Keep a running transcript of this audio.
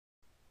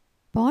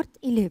Part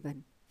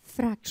 11,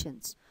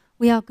 Fractions.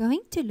 We are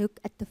going to look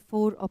at the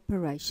 4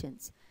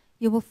 operations.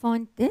 You will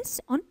find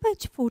this on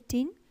page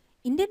 14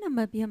 in the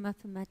Namibian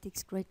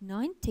Mathematics Grade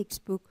 9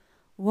 textbook,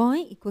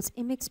 y equals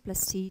mx plus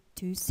c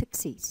to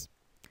success.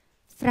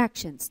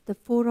 Fractions, the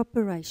 4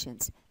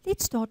 operations.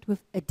 Let's start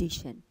with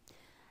addition.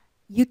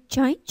 You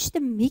change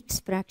the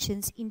mixed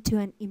fractions into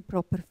an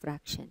improper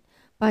fraction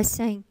by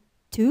saying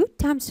 2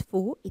 times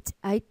 4, it's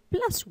 8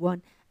 plus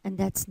 1, and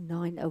that's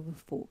 9 over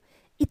 4.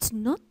 It's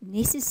not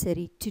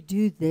necessary to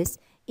do this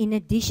in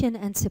addition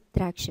and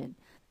subtraction,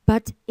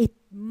 but it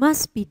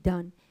must be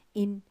done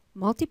in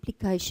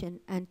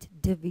multiplication and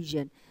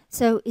division.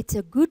 So it's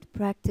a good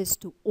practice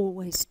to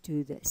always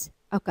do this.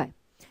 Okay,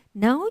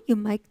 now you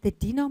make the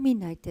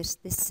denominators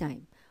the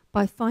same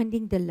by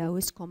finding the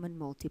lowest common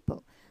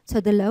multiple. So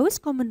the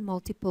lowest common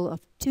multiple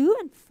of 2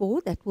 and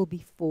 4, that will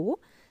be 4.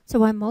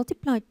 So I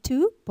multiply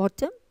 2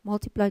 bottom,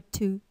 multiply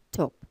 2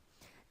 top.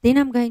 Then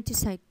I'm going to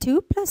say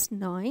 2 plus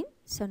 9.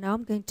 So now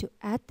I'm going to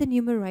add the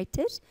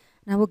numerators,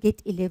 and I will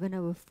get 11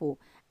 over 4.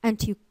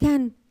 And you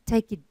can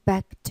take it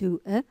back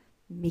to a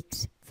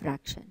mixed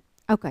fraction.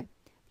 Okay,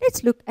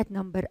 let's look at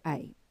number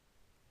A.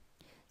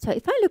 So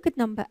if I look at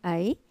number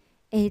A,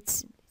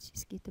 let's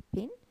just get a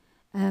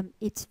pen.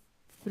 It's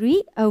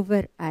 3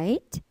 over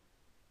 8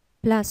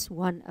 plus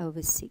 1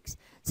 over 6.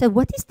 So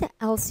what is the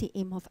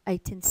LCM of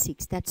 8 and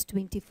 6? That's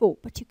 24,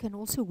 but you can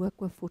also work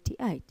with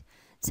 48.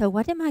 So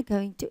what am I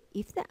going to,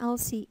 if the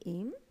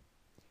LCM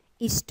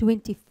is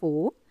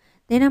 24,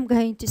 then I'm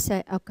going to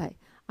say, okay,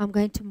 I'm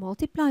going to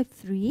multiply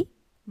 3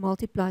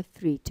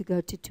 to go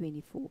to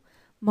 24.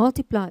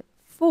 Multiply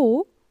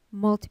 4,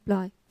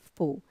 multiply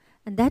 4.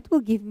 And that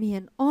will give me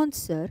an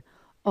answer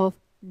of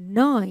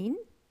 9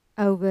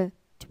 over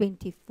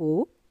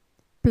 24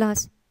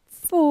 plus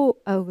 4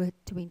 over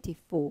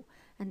 24.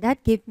 And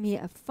that gives me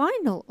a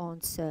final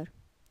answer,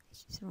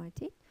 let's just write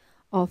it,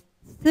 of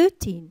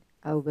 13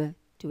 over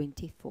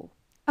 24.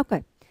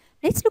 Okay,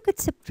 let's look at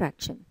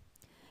subtraction.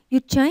 You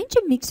change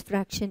a mixed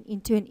fraction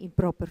into an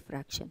improper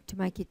fraction to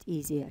make it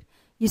easier.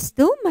 You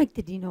still make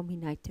the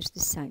denominators the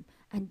same,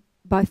 and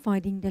by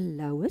finding the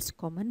lowest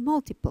common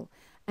multiple.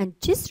 And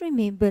just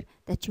remember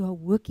that you are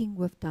working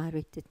with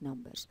directed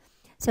numbers.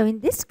 So in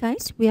this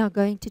case, we are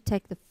going to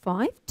take the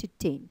 5 to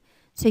 10.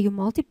 So you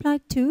multiply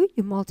 2,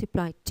 you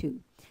multiply 2.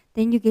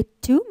 Then you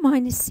get 2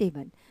 minus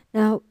 7.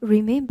 Now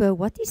remember,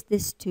 what is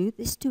this 2?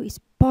 This 2 is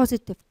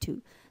positive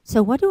 2.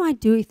 So what do I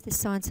do if the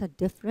signs are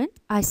different?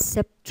 I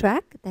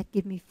subtract, that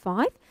gives me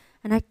 5,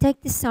 and I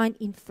take the sign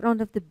in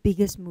front of the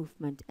biggest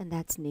movement, and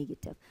that's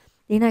negative.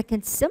 Then I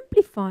can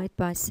simplify it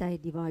by, say,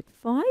 divide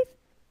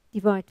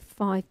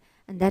 5,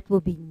 and that will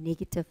be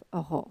negative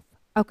a half.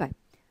 Okay,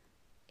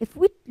 if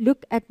we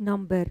look at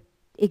number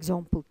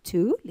example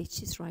 2, let's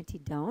just write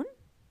it down.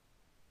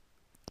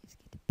 Let's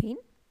get a pen.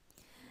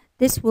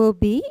 This will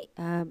be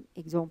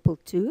example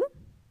 2.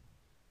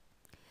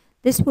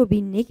 This will be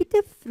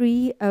negative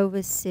 3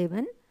 over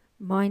 7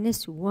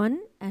 minus 1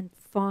 and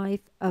 5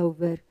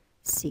 over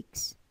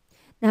 6.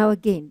 Now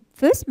again,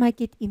 first make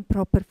it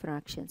improper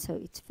fraction. So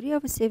it's 3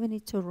 over 7,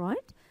 it's all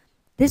right.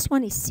 This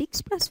one is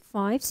 6 plus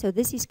 5, so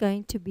this is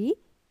going to be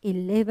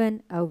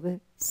 11 over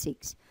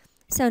 6.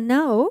 So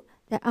now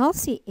the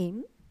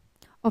LCM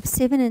of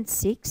 7 and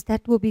 6,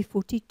 that will be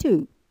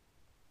 42.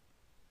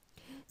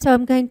 So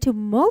I'm going to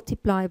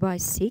multiply by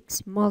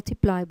 6,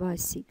 multiply by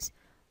 6.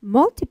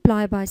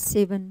 Multiply by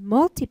 7,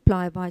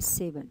 multiply by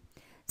 7.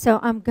 So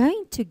I'm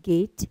going to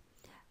get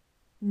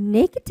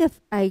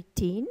negative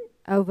 18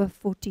 over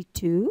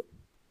 42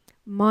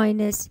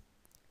 minus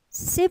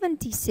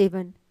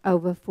 77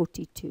 over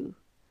 42.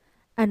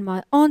 And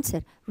my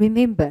answer,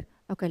 remember,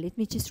 okay, let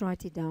me just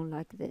write it down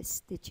like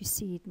this, that you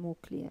see it more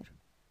clear.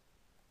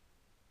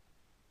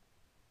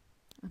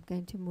 I'm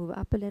going to move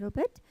up a little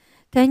bit.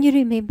 Can you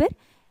remember?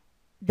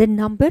 The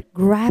number,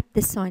 grab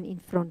the sign in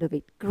front of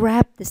it.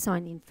 Grab the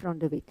sign in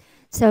front of it.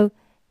 So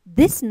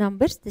these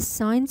numbers, the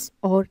signs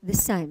are the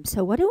same.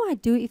 So what do I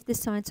do if the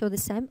signs are the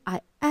same?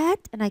 I add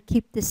and I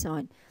keep the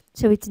sign.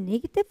 So it's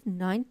negative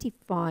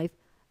 95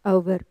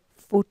 over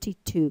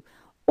 42.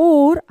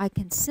 Or I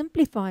can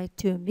simplify it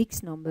to a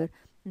mixed number,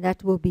 and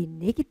that will be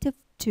negative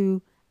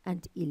 2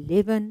 and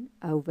 11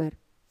 over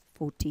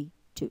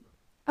 42.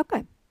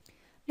 Okay,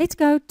 let's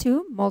go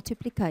to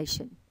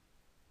multiplication.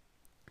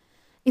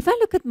 If I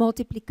look at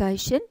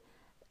multiplication,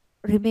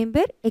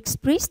 remember,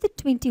 express the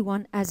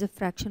 21 as a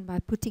fraction by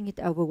putting it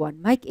over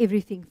 1. Make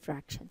everything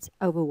fractions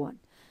over 1.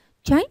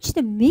 Change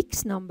the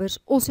mixed numbers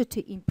also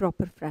to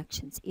improper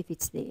fractions if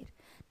it's there.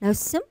 Now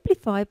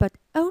simplify, but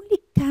only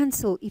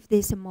cancel if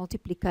there's a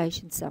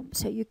multiplication sum.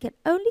 So you can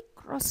only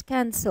cross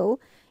cancel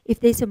if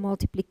there's a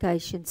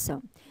multiplication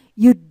sum.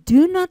 You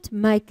do not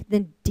make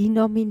the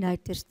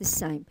denominators the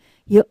same.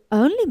 You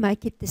only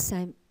make it the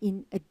same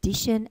in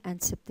addition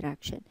and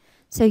subtraction.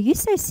 So you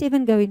say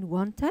 7 go in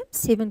 1 time,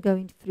 7 go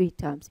in 3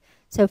 times.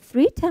 So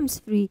 3 times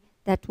 3,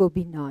 that will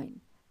be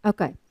 9.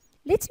 Okay,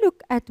 let's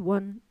look at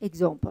one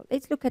example.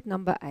 Let's look at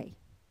number A.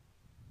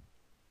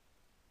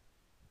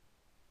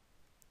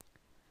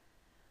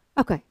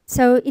 Okay,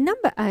 so in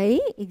number A,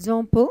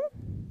 example,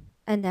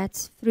 and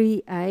that's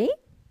 3A,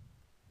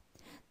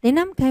 then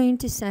I'm going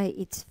to say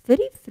it's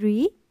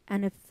 33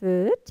 and a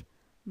third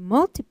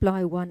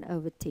multiply 1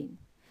 over 10.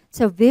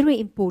 So very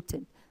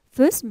important.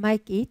 First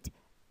make it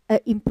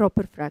an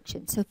improper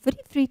fraction. So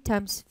 33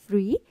 times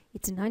 3,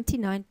 it's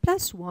 99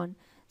 plus 1.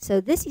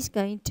 So this is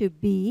going to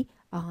be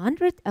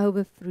 100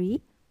 over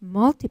 3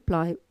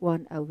 multiply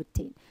 1 over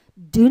 10.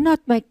 Do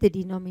not make the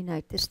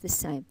denominators the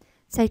same.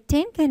 Say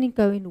 10 can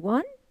go in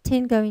 1,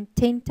 10 go in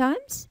 10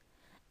 times,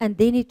 and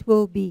then it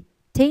will be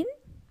 10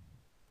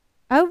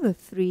 over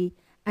 3,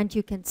 and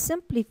you can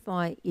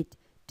simplify it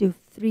to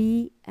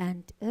 3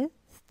 and a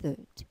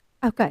third.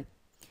 Okay.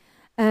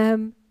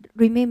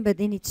 Remember,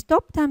 then it's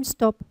top times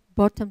top,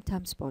 bottom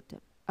times bottom.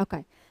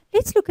 Okay.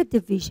 Let's look at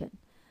division.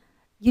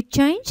 You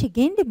change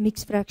again the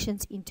mixed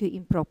fractions into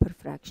improper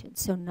fractions.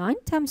 So 9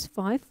 times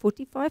 5,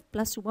 45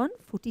 plus 1,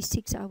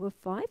 46 over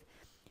 5.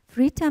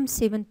 3 times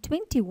 7,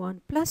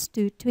 21 plus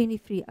 2,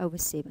 23 over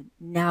 7.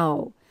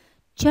 Now,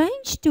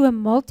 change to a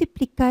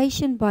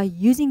multiplication by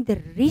using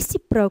the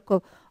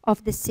reciprocal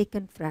of the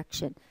second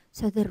fraction.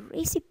 So the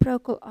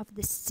reciprocal of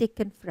the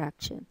second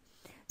fraction.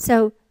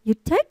 So you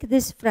take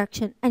this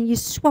fraction and you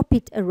swap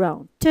it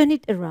around, turn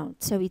it around.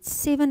 So it's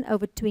 7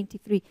 over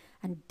 23.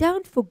 And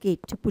don't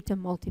forget to put a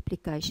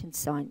multiplication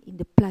sign in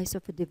the place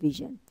of a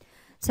division.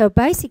 So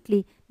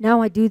basically,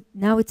 now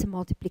it's a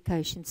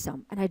multiplication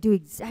sum. And I do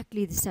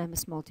exactly the same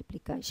as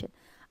multiplication.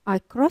 I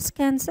cross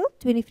cancel,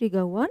 23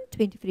 go 1,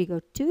 23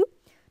 go 2.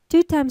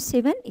 2 times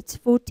 7, it's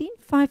 14.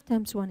 5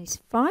 times 1 is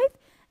 5.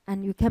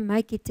 And you can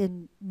make it a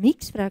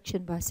mixed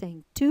fraction by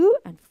saying 2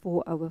 and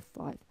 4 over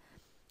 5.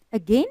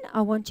 Again,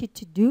 I want you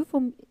to do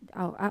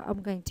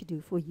I'm going to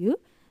do for you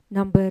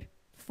number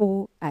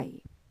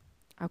 4A.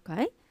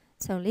 Okay,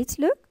 so let's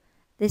look.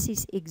 This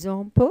is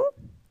example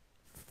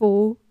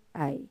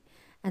 4A.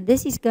 And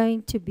this is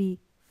going to be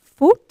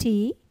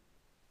 40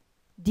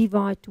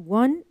 divide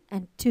 1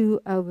 and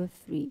 2 over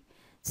 3.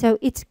 So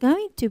it's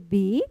going to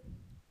be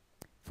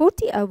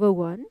 40 over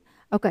 1.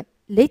 Okay,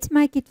 let's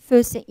make it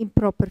first an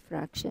improper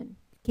fraction.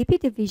 Keep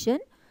it division.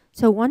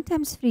 So 1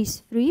 times 3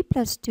 is 3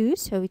 plus 2,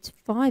 so it's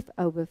 5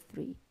 over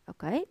 3.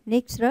 Okay,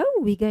 next row,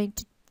 we're going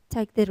to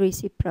take the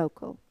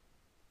reciprocal.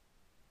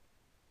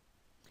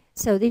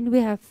 So then we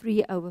have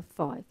 3 over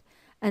 5.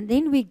 And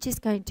then we're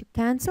just going to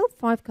cancel.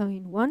 5 go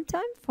in 1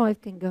 time,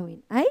 5 can go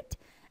in 8.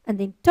 And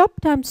then top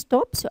times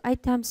top, so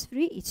 8 times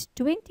 3 is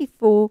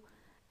 24.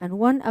 And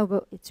 1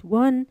 over, it's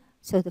 1.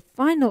 So the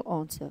final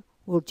answer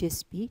will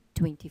just be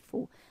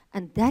 24.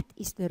 And that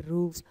is the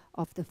rules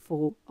of the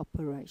 4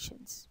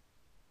 operations.